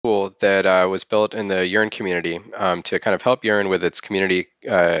tool that was built in the Yearn community to kind of help Yearn with its community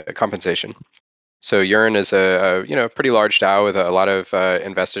compensation. So Yearn is a pretty large DAO with a lot of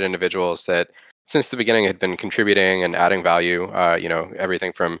invested individuals that since the beginning had been contributing and adding value.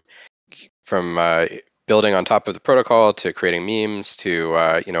 Everything from building on top of the protocol to creating memes to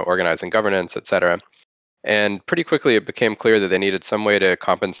organizing governance, etc. And pretty quickly, it became clear that they needed some way to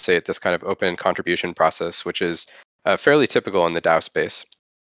compensate this kind of open contribution process, which is fairly typical in the DAO space.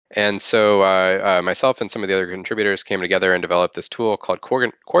 And so myself and some of the other contributors came together and developed this tool called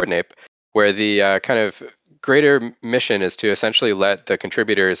Coordinape, where the kind of greater mission is to essentially let the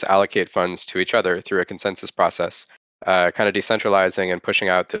contributors allocate funds to each other through a consensus process, kind of decentralizing and pushing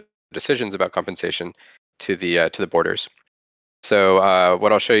out the decisions about compensation to the borders. So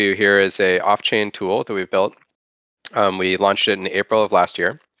what I'll show you here is a off-chain tool that we've built. We launched it in April of last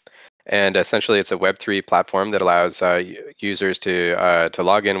year. And essentially, it's a Web3 platform that allows users to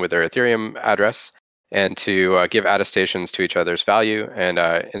log in with their Ethereum address and to give attestations to each other's value and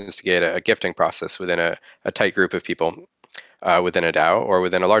instigate a gifting process within a tight group of people within a DAO or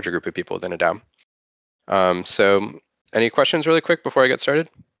within a larger group of people within a DAO. So any questions really quick before I get started?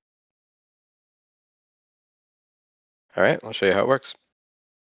 All right, I'll show you how it works.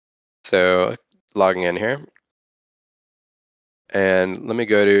 So logging in here. And let me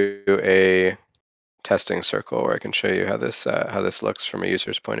go to a testing circle where I can show you how this looks from a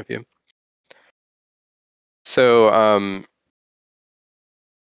user's point of view. So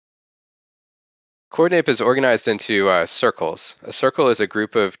Coordinape is organized into circles. A circle is a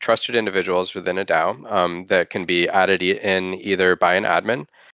group of trusted individuals within a DAO that can be added in either by an admin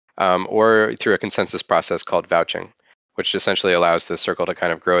or through a consensus process called vouching, which essentially allows the circle to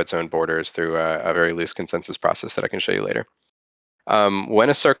kind of grow its own borders through a very loose consensus process that I can show you later. When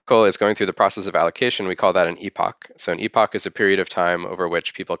a circle is going through the process of allocation, we call that an epoch. So an epoch is a period of time over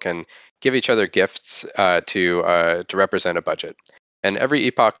which people can give each other gifts to represent a budget. And every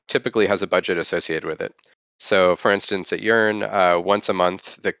epoch typically has a budget associated with it. So for instance, at Yearn, once a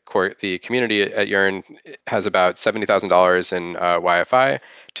month, the community at Yearn has about $70,000 in YFI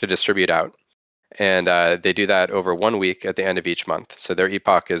to distribute out. And they do that over 1 week at the end of each month. So their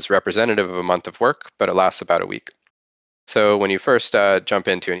epoch is representative of a month of work, but it lasts about a week. So when you first jump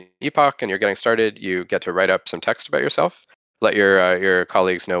into an epoch and you're getting started, you get to write up some text about yourself, let your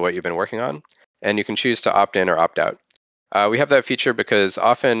colleagues know what you've been working on, and you can choose to opt in or opt out. We have that feature because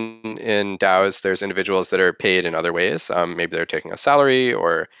often in DAOs, there's individuals that are paid in other ways. Maybe they're taking a salary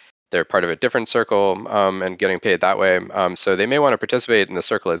or they're part of a different circle and getting paid that way. So they may want to participate in the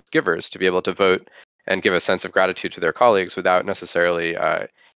circle as givers to be able to vote and give a sense of gratitude to their colleagues without necessarily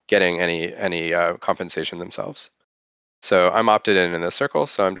getting any compensation themselves. So I'm opted in this circle,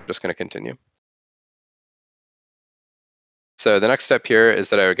 so I'm just going to continue. So the next step here is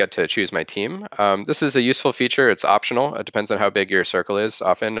that I would get to choose my team. This is a useful feature. It's optional. It depends on how big your circle is,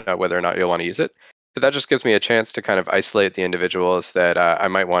 often whether or not you'll want to use it. But that just gives me a chance to kind of isolate the individuals that I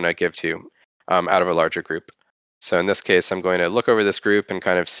might want to give to out of a larger group. So in this case, I'm going to look over this group and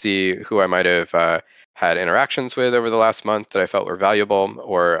kind of see who I might have had interactions with over the last month that I felt were valuable,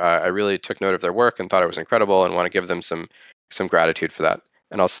 or I really took note of their work and thought it was incredible and want to give them some gratitude for that.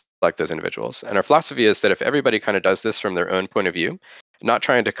 And I'll select those individuals. And our philosophy is that if everybody kind of does this from their own point of view, not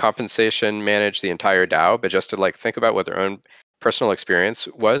trying to compensation manage the entire DAO, but just to like think about what their own personal experience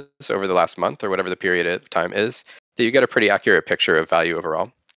was over the last month or whatever the period of time is, that you get a pretty accurate picture of value overall.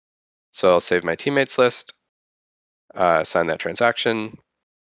 So I'll save my teammates list, sign that transaction,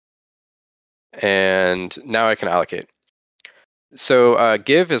 and now I can allocate. So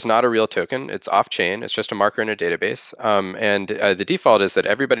give is not a real token. It's off-chain. It's just a marker in a database. And the default is that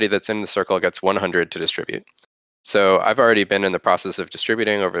everybody that's in the circle gets 100 to distribute. So I've already been in the process of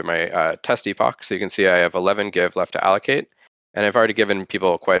distributing over my test epoch. So you can see I have 11 give left to allocate. And I've already given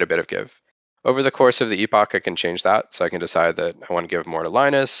people quite a bit of give. Over the course of the epoch, I can change that. So I can decide that I want to give more to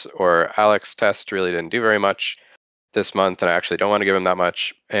Linus, or Alex test really didn't do very much this month, and I actually don't want to give him that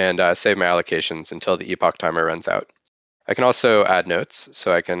much, and save my allocations until the epoch timer runs out. I can also add notes,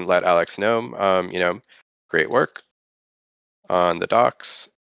 so I can let Alex know, great work on the docs,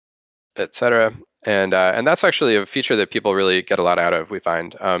 etc. And that's actually a feature that people really get a lot out of. We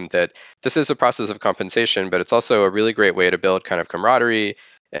find that this is a process of compensation, but it's also a really great way to build kind of camaraderie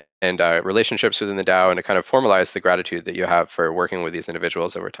and relationships within the DAO, and to kind of formalize the gratitude that you have for working with these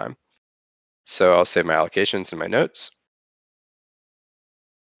individuals over time. So I'll save my allocations in my notes.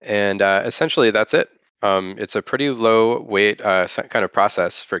 And essentially, that's it. It's a pretty low weight kind of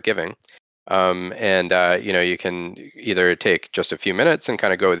process for giving. And you can either take just a few minutes and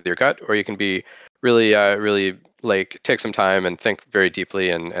kind of go with your gut, or you can be really like take some time and think very deeply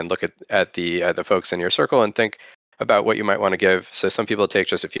and look at the folks in your circle and think about what you might want to give. So some people take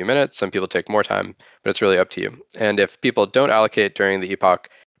just a few minutes, some people take more time, but it's really up to you. And if people don't allocate during the epoch,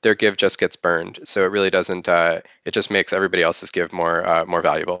 their give just gets burned. So it really doesn't. It just makes everybody else's give more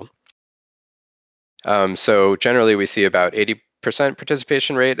valuable. So generally, we see about 80%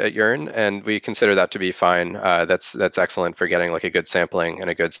 participation rate at Yearn, and we consider that to be fine. That's excellent for getting like a good sampling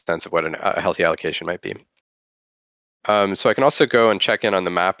and a good sense of what a healthy allocation might be. So I can also go and check in on the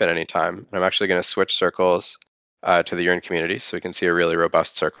map at any time. And I'm actually going to switch circles to the Yearn community so we can see a really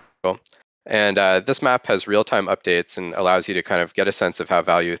robust circle. And this map has real-time updates and allows you to kind of get a sense of how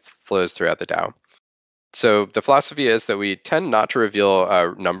value flows throughout the DAO. So the philosophy is that we tend not to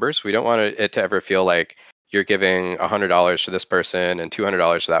reveal numbers. We don't want it to ever feel like you're giving $100 to this person and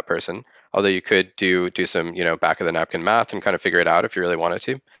 $200 to that person. Although you could do some back of the napkin math and kind of figure it out if you really wanted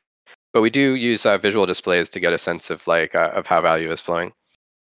to. But we do use visual displays to get a sense of of how value is flowing.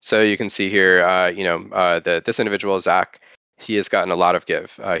 So you can see here, that this individual, Zach, he has gotten a lot of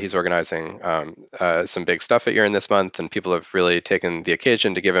give. He's organizing some big stuff at Yearn this month, and people have really taken the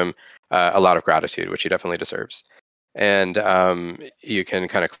occasion to give him a lot of gratitude, which he definitely deserves. And you can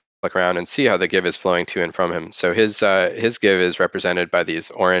kind of click around and see how the give is flowing to and from him. So his give is represented by these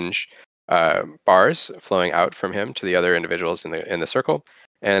orange bars flowing out from him to the other individuals in the circle,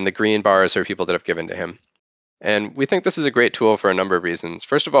 and the green bars are people that have given to him. And we think this is a great tool for a number of reasons.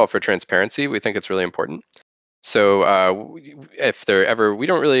 First of all, for transparency, we think it's really important. So if there ever, we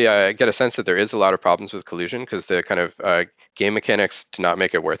don't really get a sense that there is a lot of problems with collusion because the kind of game mechanics to not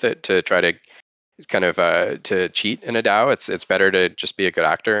make it worth it to try to kind of to cheat in a DAO. It's better to just be a good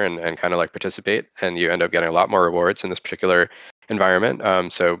actor and kind of like participate, and you end up getting a lot more rewards in this particular environment.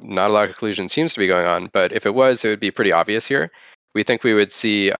 So not a lot of collusion seems to be going on, but if it was, it would be pretty obvious here. We think we would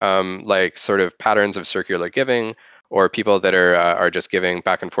see like sort of patterns of circular giving, or people that are just giving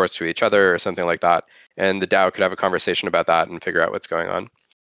back and forth to each other, or something like that. And the DAO could have a conversation about that and figure out what's going on.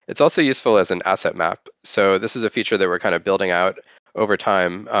 It's also useful as an asset map. So this is a feature that we're kind of building out over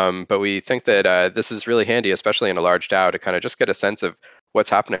time, but we think that this is really handy, especially in a large DAO, to kind of just get a sense of what's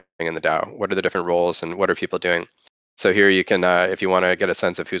happening in the DAO. What are the different roles and what are people doing? So here you can, if you want to get a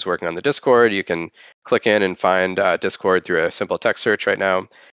sense of who's working on the Discord, you can click in and find Discord through a simple text search right now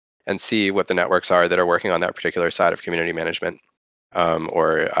and see what the networks are that are working on that particular side of community management,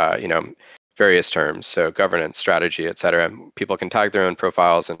 or various terms. So governance, strategy, et cetera. People can tag their own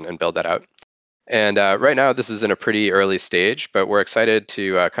profiles and build that out. And right now, this is in a pretty early stage, but we're excited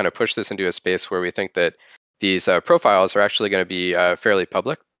to kind of push this into a space where we think that these profiles are actually going to be fairly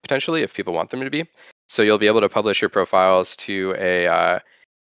public, potentially, if people want them to be. So you'll be able to publish your profiles to here,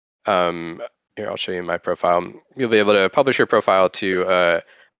 I'll show you my profile. You'll be able to publish your profile to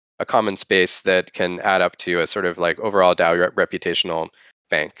a common space that can add up to a sort of like overall DAO reputational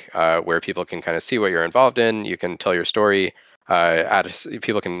bank, where people can kind of see what you're involved in. You can tell your story.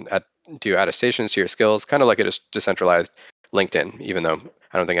 People can do attestations to your skills, kind of like a decentralized LinkedIn, even though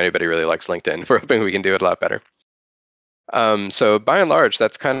I don't think anybody really likes LinkedIn. We're hoping we can do it a lot better. So by and large,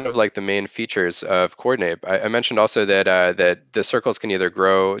 that's kind of like the main features of Coordinape. I mentioned also that the circles can either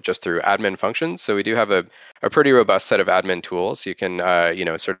grow just through admin functions. So we do have a pretty robust set of admin tools. You can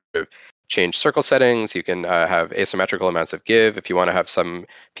sort of change circle settings. You can have asymmetrical amounts of give if you want to have some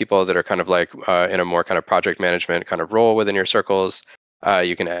people that are kind of like in a more kind of project management kind of role within your circles.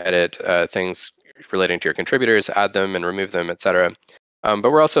 You can edit things relating to your contributors, add them and remove them, etc.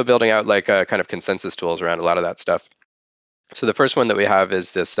 But we're also building out like kind of consensus tools around a lot of that stuff. So the first one that we have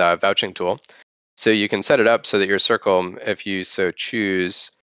is this vouching tool. So you can set it up so that your circle, if you so choose,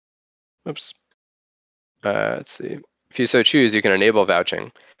 oops, let's see. If you so choose, you can enable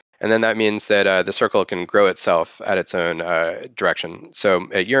vouching. And then that means that the circle can grow itself at its own direction. So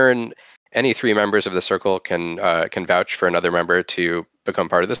at Yearn, any three members of the circle can vouch for another member to become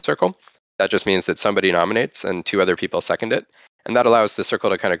part of the circle. That just means that somebody nominates and two other people second it. And that allows the circle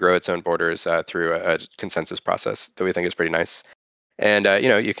to kind of grow its own borders through a consensus process that we think is pretty nice. And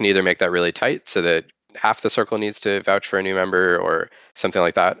you can either make that really tight so that half the circle needs to vouch for a new member or something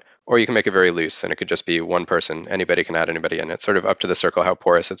like that, or you can make it very loose and it could just be one person. Anybody can add anybody in. It's sort of up to the circle how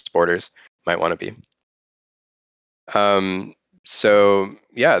porous its borders might want to be. So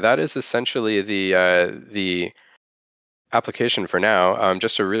yeah, that is essentially the application for now.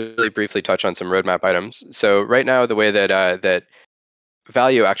 Just to really briefly touch on some roadmap items. So right now, the way that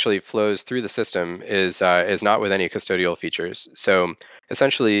value actually flows through the system is not with any custodial features. So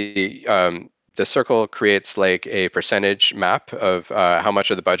essentially, the circle creates like a percentage map of how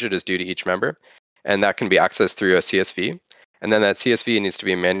much of the budget is due to each member, and that can be accessed through a CSV. And then that CSV needs to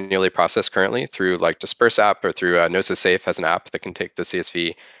be manually processed currently through like Disperse app or through Gnosis Safe has an app that can take the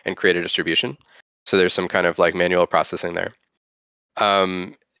CSV and create a distribution. So there's some kind of like manual processing there.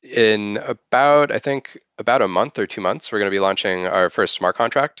 In about, I think, about a month or 2 months, we're going to be launching our first smart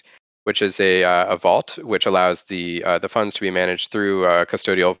contract, which is a vault, which allows the funds to be managed through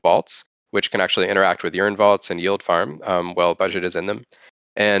custodial vaults, which can actually interact with Yearn vaults and Yield Farm while budget is in them,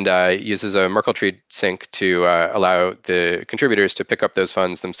 and uses a Merkle tree sync to allow the contributors to pick up those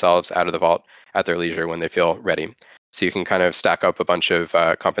funds themselves out of the vault at their leisure when they feel ready. So you can kind of stack up a bunch of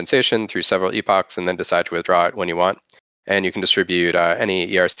compensation through several epochs and then decide to withdraw it when you want. And you can distribute any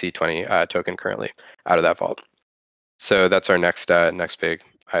ERC20 token currently out of that vault. So that's our next big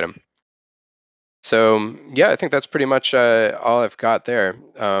item. So yeah, I think that's pretty much all I've got there.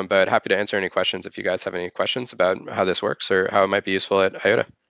 But happy to answer any questions if you guys have any questions about how this works or how it might be useful at IOTA.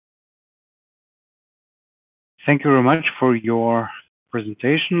 Thank you very much for your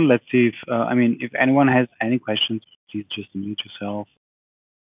presentation. Let's see if, if anyone has any questions, please just unmute yourself.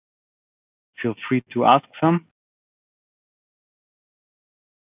 Feel free to ask some.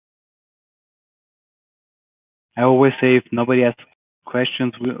 I always say if nobody asks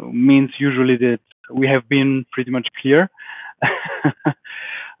questions, means usually that we have been pretty much clear.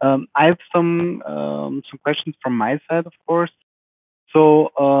 I have some questions from my side, of course. So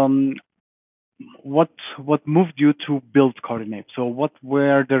what moved you to build Coordinape? So what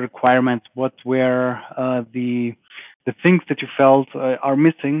were the requirements? What were the things that you felt are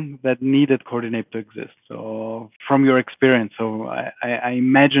missing that needed Coordinape to exist? So from your experience, so I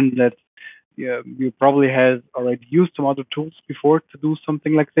imagine that you probably had already used some other tools before to do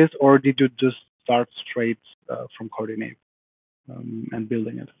something like this, or did you just start straight from Coordinape and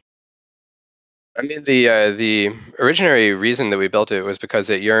building it? I mean, the originary reason that we built it was because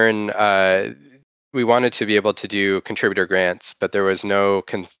at Yearn, we wanted to be able to do contributor grants, but there was no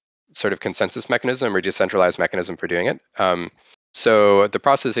sort of consensus mechanism or decentralized mechanism for doing it. So the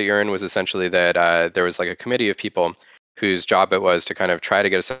process at Yearn was essentially that there was like a committee of people whose job it was to kind of try to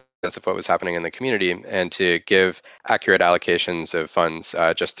get a sense of what was happening in the community and to give accurate allocations of funds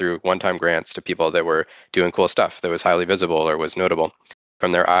just through one-time grants to people that were doing cool stuff that was highly visible or was notable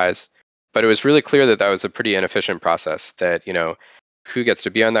from their eyes. But it was really clear that that was a pretty inefficient process, that, who gets to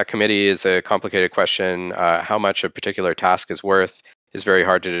be on that committee is a complicated question. How much a particular task is worth is very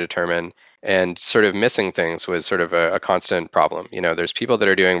hard to determine. And sort of missing things was sort of a constant problem. There's people that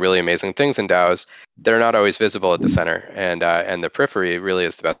are doing really amazing things in DAOs that are not always visible at the center. And the periphery really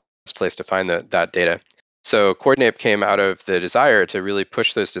is the best place to find that data. So Coordinape came out of the desire to really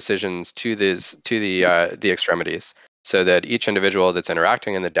push those decisions to the extremities, so that each individual that's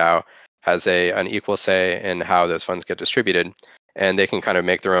interacting in the DAO has an equal say in how those funds get distributed, and they can kind of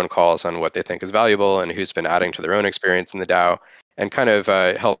make their own calls on what they think is valuable and who's been adding to their own experience in the DAO, and kind of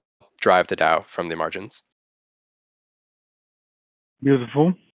help drive the DAO from the margins.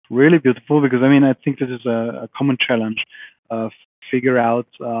 Beautiful, really beautiful, because I think this is a common challenge. Figure out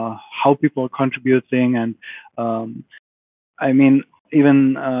how people are contributing, and even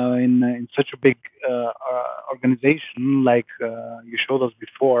in such a big organization like you showed us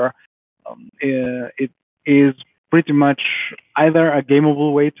before, it is pretty much either a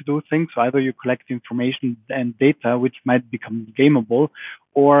gameable way to do things. So either you collect information and data, which might become gameable,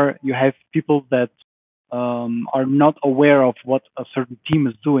 or you have people that are not aware of what a certain team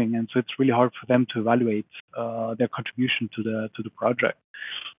is doing, and so it's really hard for them to evaluate their contribution to the project.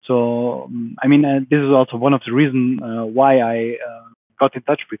 So this is also one of the reasons why I got in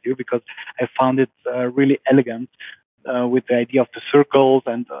touch with you, because I found it really elegant with the idea of the circles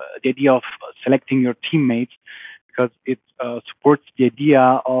and the idea of selecting your teammates, because it supports the idea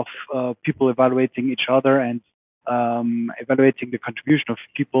of people evaluating each other and evaluating the contribution of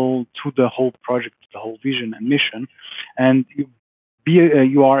people to the whole project, the whole vision and mission. And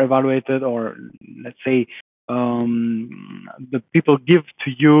you are evaluated, or let's say the people give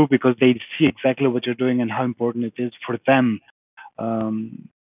to you because they see exactly what you're doing and how important it is for them.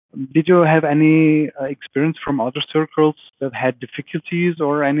 Did you have any experience from other circles that had difficulties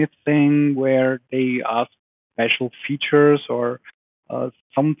or anything where they asked special features or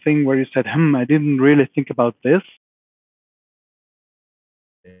something where you said, I didn't really think about this?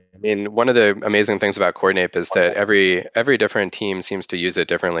 I mean, one of the amazing things about Coordinape is that every different team seems to use it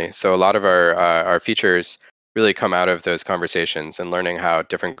differently. So a lot of our features really come out of those conversations and learning how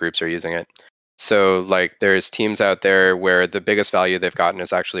different groups are using it. So like there's teams out there where the biggest value they've gotten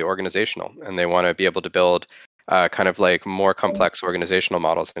is actually organizational, and they want to be able to build kind of like more complex organizational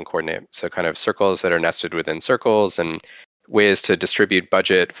models in Coordinape. So kind of circles that are nested within circles and ways to distribute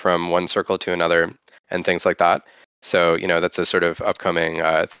budget from one circle to another and things like that. So, that's a sort of upcoming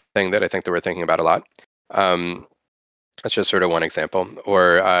thing that I think that we're thinking about a lot. Um, that's just sort of one example.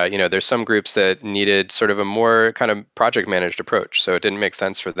 Or, there's some groups that needed sort of a more kind of project managed approach. So it didn't make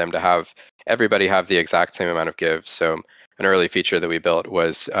sense for them to have everybody have the exact same amount of give. So an early feature that we built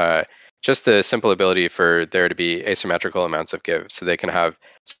was just the simple ability for there to be asymmetrical amounts of give. So they can have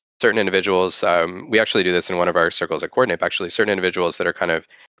certain individuals. We actually do this in one of our circles at Coordinape, actually, certain individuals that are kind of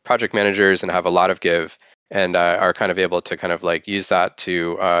project managers and have a lot of give and are kind of able to kind of like use that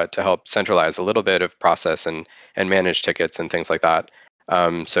to help centralize a little bit of process and manage tickets and things like that.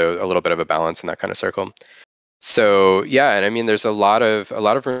 So a little bit of a balance in that kind of circle. So yeah, and I mean, there's a lot of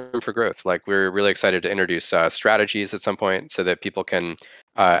room for growth. Like we're really excited to introduce strategies at some point so that people can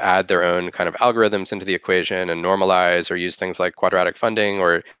add their own kind of algorithms into the equation and normalize or use things like quadratic funding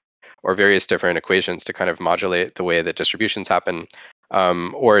or various different equations to kind of modulate the way that distributions happen,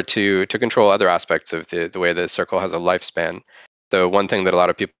 or to control other aspects of the way the circle has a lifespan. So one thing that a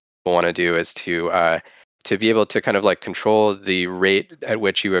lot of people want to do is to be able to kind of like control the rate at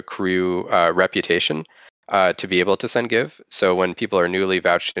which you accrue reputation. To be able to send give. So when people are newly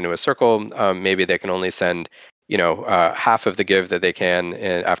vouched into a circle, maybe they can only send, half of the give that they can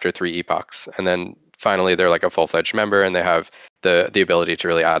after 3 epochs, and then finally they're like a full-fledged member and they have the ability to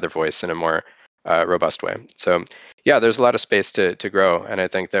really add their voice in a more robust way. So yeah, there's a lot of space to grow, and I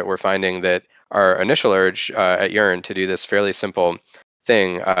think that we're finding that our initial urge at Yearn to do this fairly simple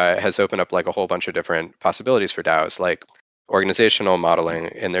thing has opened up like a whole bunch of different possibilities for DAOs, like organizational modeling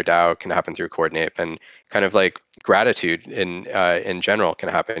in their DAO can happen through Coordinape, and kind of like gratitude in general can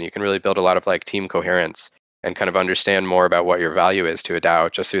happen. You can really build a lot of like team coherence and kind of understand more about what your value is to a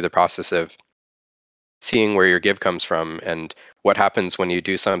DAO just through the process of seeing where your give comes from and what happens when you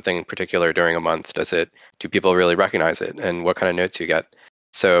do something particular during a month. Do people really recognize it, and what kind of notes you get?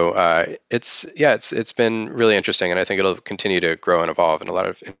 So it's been really interesting, and I think it'll continue to grow and evolve in a lot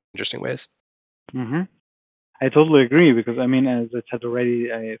of interesting ways. Hmm. I totally agree because I mean, as I said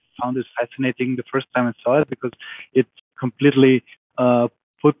already, I found it fascinating the first time I saw it because it completely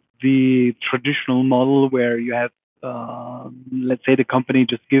put the traditional model where you have, let's say, the company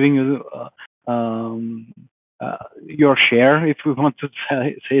just giving you your share, if we want to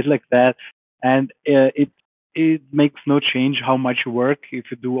say it like that, and it makes no change how much you work,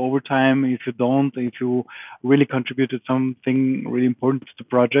 if you do overtime, if you don't, if you really contributed something really important to the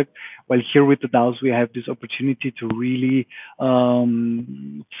project. While here with the DAOs, we have this opportunity to really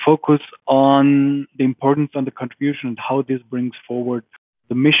focus on the importance on the contribution and how this brings forward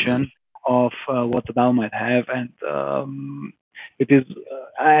the mission of what the DAO might have. And it is,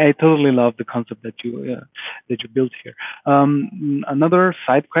 I totally love the concept that you built here. Another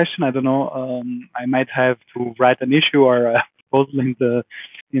side question, I don't know, I might have to write an issue or a proposal in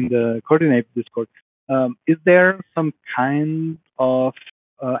the Coordinape Discord. Is there some kind of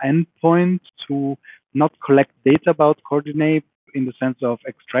endpoint to not collect data about Coordinape in the sense of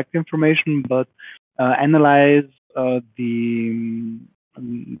extract information, but analyze the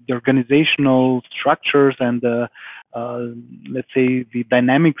organizational structures and let's say the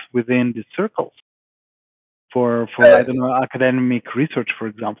dynamics within the circles for I don't know, academic research, for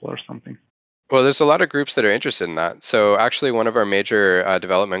example, or something? Well, there's a lot of groups that are interested in that. So actually, one of our major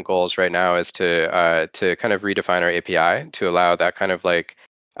development goals right now is to kind of redefine our API to allow that kind of like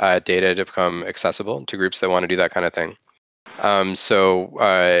data to become accessible to groups that want to do that kind of thing.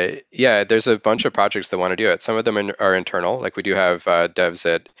 Yeah, there's a bunch of projects that want to do it. Some of them are internal, like we do have devs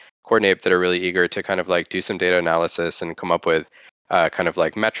at Coordinape that are really eager to kind of like do some data analysis and come up with kind of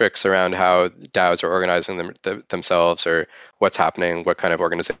like metrics around how DAOs are organizing themselves or what's happening, what kind of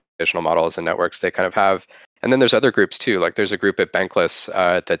organizational models and networks they kind of have. And then there's other groups too. Like there's a group at Bankless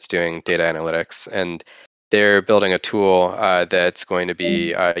that's doing data analytics, and they're building a tool that's going to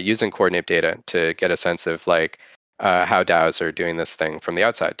be using Coordinape data to get a sense of like how DAOs are doing this thing from the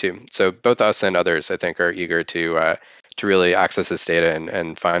outside too. So both us and others, I think, are eager to really access this data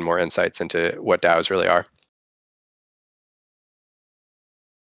and find more insights into what DAOs really are.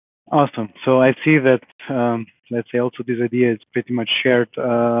 Awesome. So I see that, let's say, also this idea is pretty much shared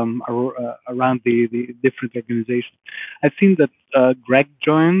around the different organizations. I've seen that Greg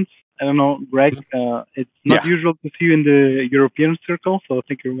joins. I don't know, Greg, it's not Yeah, usual to see you in the European circle, so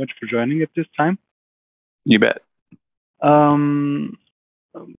thank you very much for joining at this time. you bet. Um,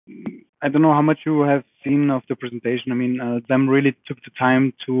 I don't know how much you have seen of the presentation. I mean, Zemm really took the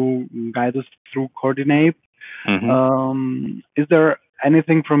time to guide us through Coordinape. Is there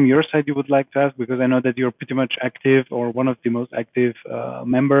anything from your side you would like to ask? Because I know that you're pretty much active, or one of the most active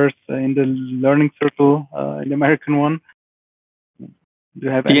members in the learning circle, in the American one. Do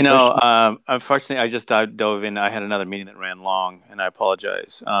you have any questions? Unfortunately, I just dove in. I had another meeting that ran long, and I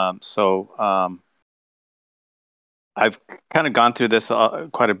apologize. I've kind of gone through this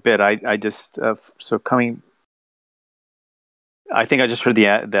quite a bit. I just so coming. I think I just heard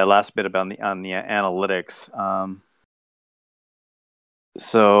the last bit about on the analytics.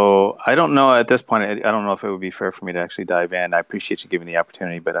 So I don't know at this point. I don't know if it would be fair for me to actually dive in. I appreciate you giving the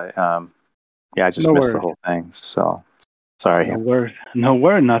opportunity, but I just No missed the worries. whole thing. So sorry. No worries. No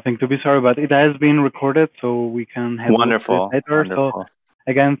worries. Nothing to be sorry about. It has been recorded, so we can have a look at it Wonderful, later. So wonderful.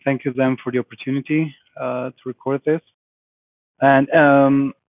 again, thank you, Zemm, for the opportunity to record this. And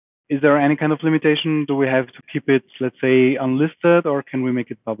is there any kind of limitation? Do we have to keep it, let's say, unlisted, or can we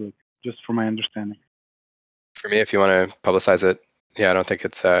make it public? Just for my understanding. For me, if you want to publicize it, yeah, I don't think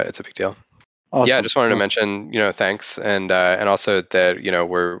it's a big deal. Yeah, I Awesome. just wanted to Awesome. mention, thanks, and also that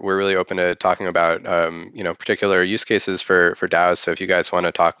we're really open to talking about particular use cases for DAOs. So if you guys want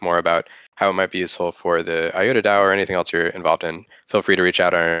to talk more about how it might be useful for the IOTA DAO or anything else you're involved in, feel free to reach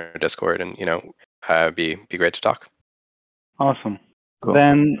out on our Discord, and be great to talk. Awesome. Cool.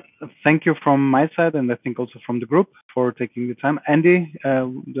 Then thank you from my side, and I think also from the group for taking the time. Andy,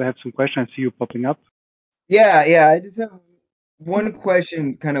 do you have some questions? I see you popping up. Yeah, I just have one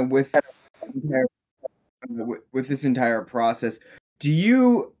question, kind of with this entire process. Do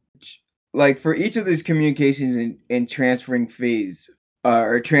you like for each of these communications and transferring fees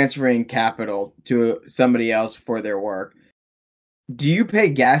or transferring capital to somebody else for their work? Do you pay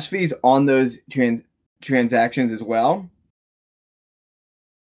gas fees on those transactions as well?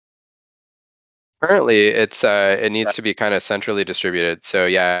 Currently, it needs to be kind of centrally distributed. So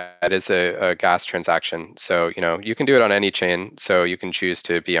yeah, it is a gas transaction. So you can do it on any chain. So you can choose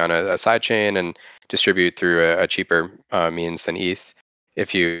to be on a side chain and distribute through a cheaper means than ETH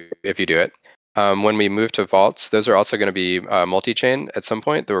if you do it. When we move to vaults, those are also going to be multi-chain at some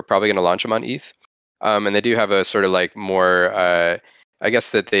point. We're probably going to launch them on ETH, and they do have a sort of like more. I guess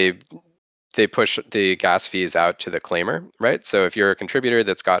that they push the gas fees out to the claimer, right? So if you're a contributor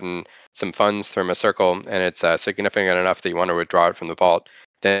that's gotten some funds from a circle and it's significant enough that you want to withdraw it from the vault,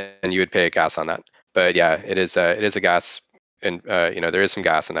 then you would pay a gas on that. But yeah, it is a gas, and there is some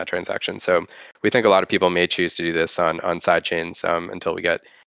gas in that transaction. So we think a lot of people may choose to do this on side chains until we get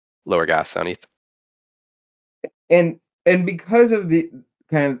lower gas on ETH. And because of the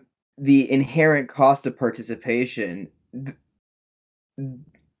kind of the inherent cost of participation,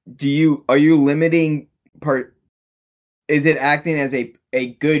 are you limiting part? Is it acting as a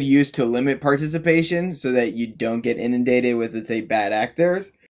good use to limit participation so that you don't get inundated with, let's say, bad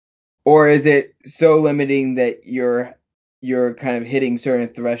actors? Or is it so limiting that you're kind of hitting certain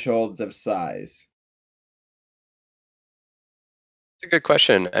thresholds of size? It's a good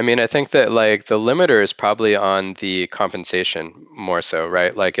question. I mean, I think that like the limiter is probably on the compensation more so,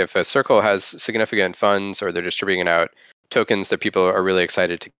 right? Like if a circle has significant funds or they're distributing out tokens that people are really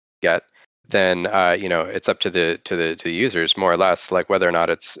excited to get, then it's up to the users more or less, like whether or not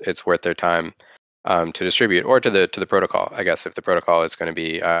it's worth their time to distribute, or to the protocol. I guess if the protocol is going to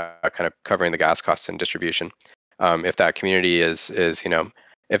be kind of covering the gas costs and distribution, if that community is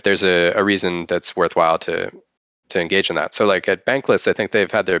if there's a reason that's worthwhile to engage in that. So like at Bankless, I think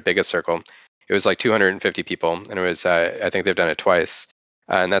they've had their biggest circle. It was like 250 people, and it was I think they've done it twice,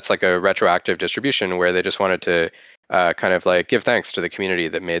 and that's like a retroactive distribution where they just wanted to kind of like give thanks to the community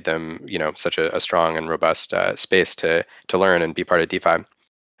that made them such a strong and robust space to learn and be part of DeFi.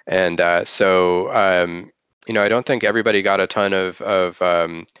 And I don't think everybody got a ton of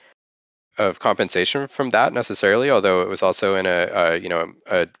compensation from that necessarily, although it was also in a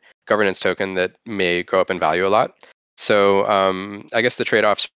governance token that may go up in value a lot. So I guess the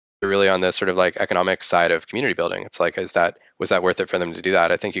trade-offs are really on the sort of like economic side of community building. It's like, was that worth it for them to do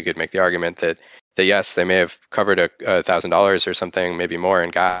that? I think you could make the argument that yes, they may have covered $1,000 or something, maybe more in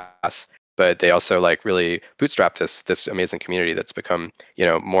gas, but they also like really bootstrapped this amazing community that's become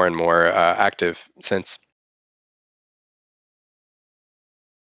more and more active since.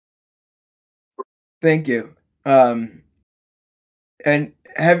 Thank you. And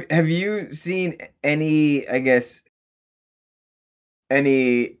have you seen any, I guess,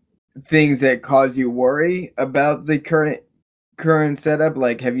 any things that cause you worry about the current setup?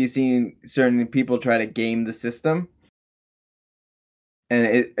 Like, have you seen certain people try to game the system?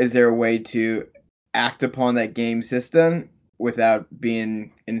 And is there a way to act upon that game system without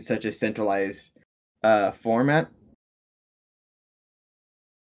being in such a centralized format?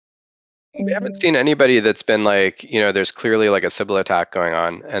 We haven't seen anybody that's been like, there's clearly like a Sybil attack going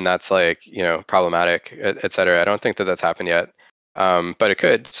on, and that's like, problematic, et cetera. I don't think that that's happened yet, but it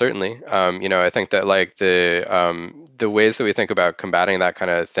could certainly. I think that like the ways that we think about combating that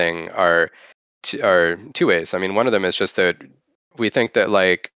kind of thing are two ways. I mean, one of them is just that we think that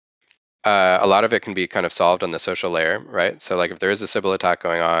like a lot of it can be kind of solved on the social layer, right? So like if there is a Sybil attack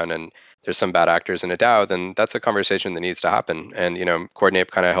going on and there's some bad actors in a DAO, then that's a conversation that needs to happen. And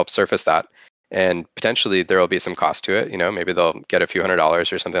Coordinape kind of helps surface that. And potentially there will be some cost to it. Maybe they'll get a few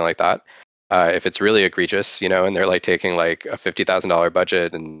 $100s or something like that. If it's really egregious, and they're like taking like a $50,000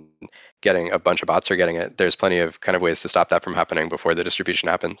 budget and getting a bunch of bots are getting it, there's plenty of kind of ways to stop that from happening before the distribution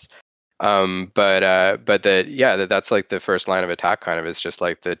happens. But that's like the first line of attack kind of is just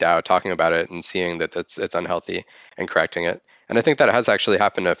like the DAO talking about it and seeing that it's unhealthy and correcting it. And I think that has actually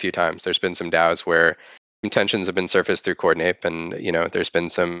happened a few times. There's been some DAOs where intentions have been surfaced through Coordinape, and there's been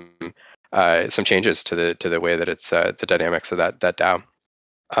some changes to the way that it's the dynamics of that DAO.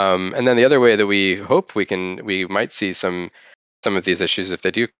 And then the other way that we hope we might see some of these issues, if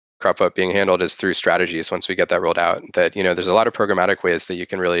they do crop up, being handled is through strategies once we get that rolled out. That there's a lot of programmatic ways that you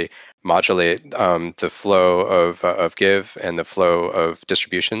can really modulate the flow of give and the flow of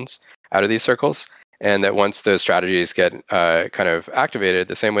distributions out of these circles. And that once those strategies get kind of activated,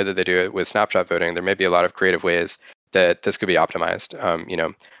 the same way that they do it with snapshot voting, there may be a lot of creative ways that this could be optimized.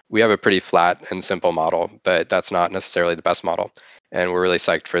 We have a pretty flat and simple model, but that's not necessarily the best model. And we're really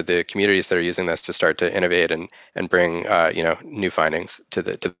psyched for the communities that are using this to start to innovate and bring new findings to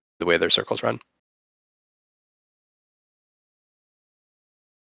the way their circles run.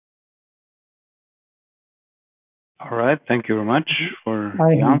 All right, thank you very much for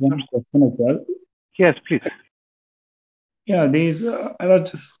I the have one answers. question as well. Yes, please. Yeah, I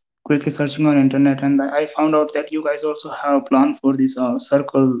was just quickly searching on internet and I found out that you guys also have a plan for this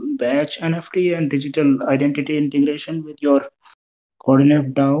Circle Batch NFT and digital identity integration with your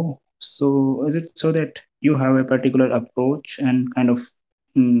Coordinape DAO. So is it so that you have a particular approach and kind of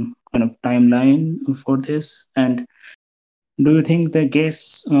timeline for this? And do you think the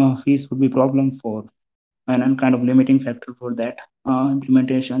gas fees would be a problem for and kind of limiting factor for that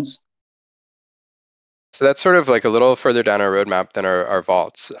implementations? So that's sort of like a little further down our roadmap than our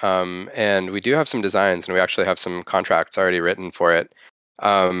vaults. And we do have some designs, and we actually have some contracts already written for it.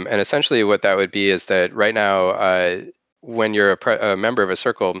 And essentially what that would be is that right now, when you're a member of a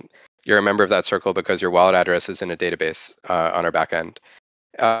circle, you're a member of that circle because your wallet address is in a database on our backend.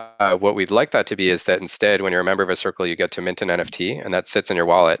 What we'd like that to be is that instead, when you're a member of a circle, you get to mint an NFT, and that sits in your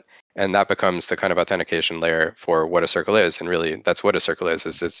wallet. And that becomes the kind of authentication layer for what a circle is. And really, that's what a circle is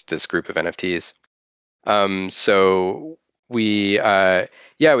this group of NFTs. So we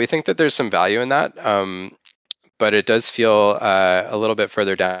think that there's some value in that, but it does feel a little bit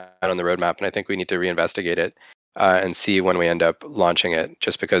further down on the roadmap, and I think we need to reinvestigate it and see when we end up launching it.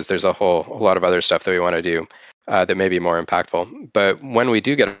 Just because there's a whole lot of other stuff that we want to do that may be more impactful. But when we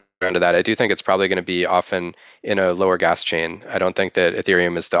do get around to that, I do think it's probably going to be often in a lower gas chain. I don't think that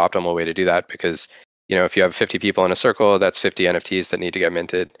Ethereum is the optimal way to do that because if you have 50 people in a circle, that's 50 NFTs that need to get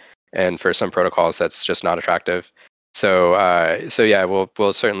minted. And for some protocols, that's just not attractive. So yeah,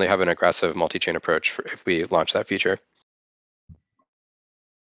 we'll certainly have an aggressive multi-chain approach if we launch that feature.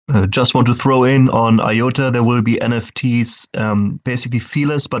 Just want to throw in on IOTA, there will be NFTs, basically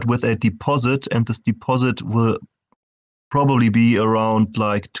feelers, but with a deposit, and this deposit will probably be around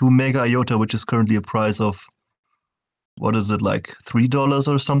like 2 mega IOTA, which is currently a price of, what is it, like $3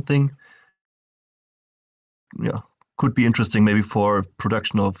 or something? Yeah, could be interesting maybe for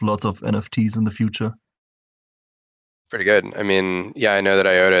production of lots of NFTs in the future. Pretty good. I mean, yeah, I know that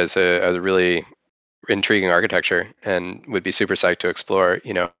IOTA is a really intriguing architecture and would be super psyched to explore,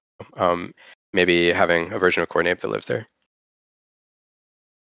 maybe having a version of Coordinape that lives there.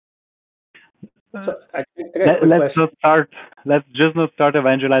 So let's just not start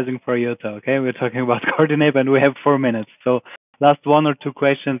evangelizing for IOTA, okay? We're talking about Coordinape and we have 4 minutes. So last 1 or 2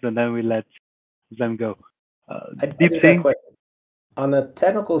 questions and then we let them go. Deep thing. On the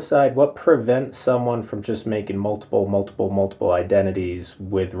technical side, what prevents someone from just making multiple identities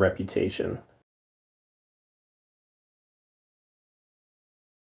with reputation?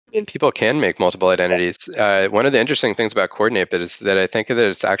 And people can make multiple identities. One of the interesting things about Coordinape is that I think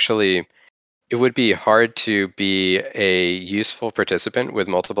that it would be hard to be a useful participant with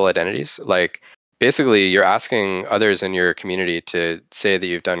multiple identities. Like basically you're asking others in your community to say that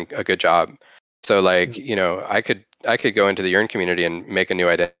you've done a good job. So like, I could go into the Yearn community and make a new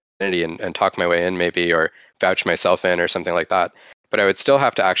identity and talk my way in maybe, or vouch myself in or something like that. But I would still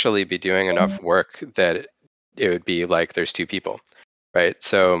have to actually be doing enough work that it would be like there's 2 people, right?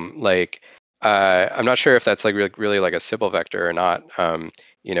 So like, I'm not sure if that's like really like a Sybil vector or not.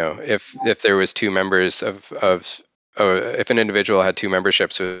 If there was 2 members if an individual had 2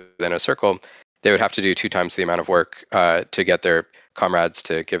 memberships within a circle, they would have to do 2 times the amount of work to get their comrades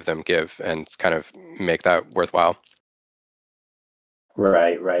to give them give and kind of make that worthwhile.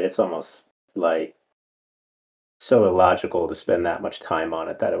 Right. It's almost like so illogical to spend that much time on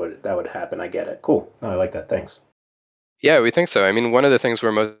it that would happen. I get it. Cool. No, I like that. Thanks. Yeah, we think so. I mean, one of the things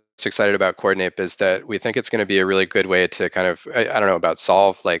we're most excited about Coordinape is that we think it's going to be a really good way to kind of, I don't know about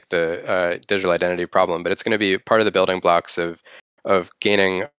solve like the digital identity problem, but it's going to be part of the building blocks of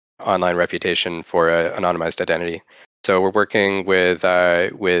gaining online reputation for anonymized identity. So we're working with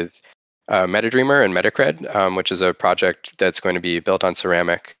MetaDreamer and Metacred, which is a project that's going to be built on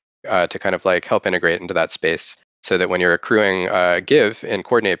Ceramic to kind of like help integrate into that space, so that when you're accruing give in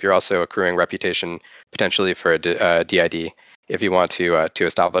Coordinape, you're also accruing reputation potentially for a DID if you want to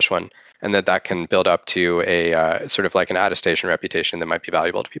establish one, and that can build up to a sort of like an attestation reputation that might be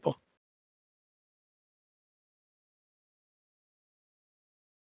valuable to people.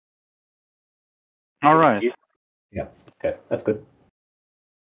 All right. Yeah. Okay. That's good.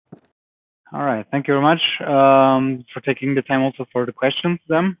 All right. Thank you very much for taking the time also for the questions,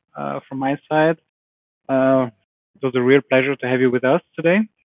 Zemm, from my side. It was a real pleasure to have you with us today.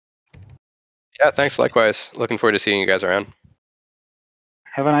 Yeah, thanks. Likewise. Looking forward to seeing you guys around.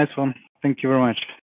 Have a nice one. Thank you very much.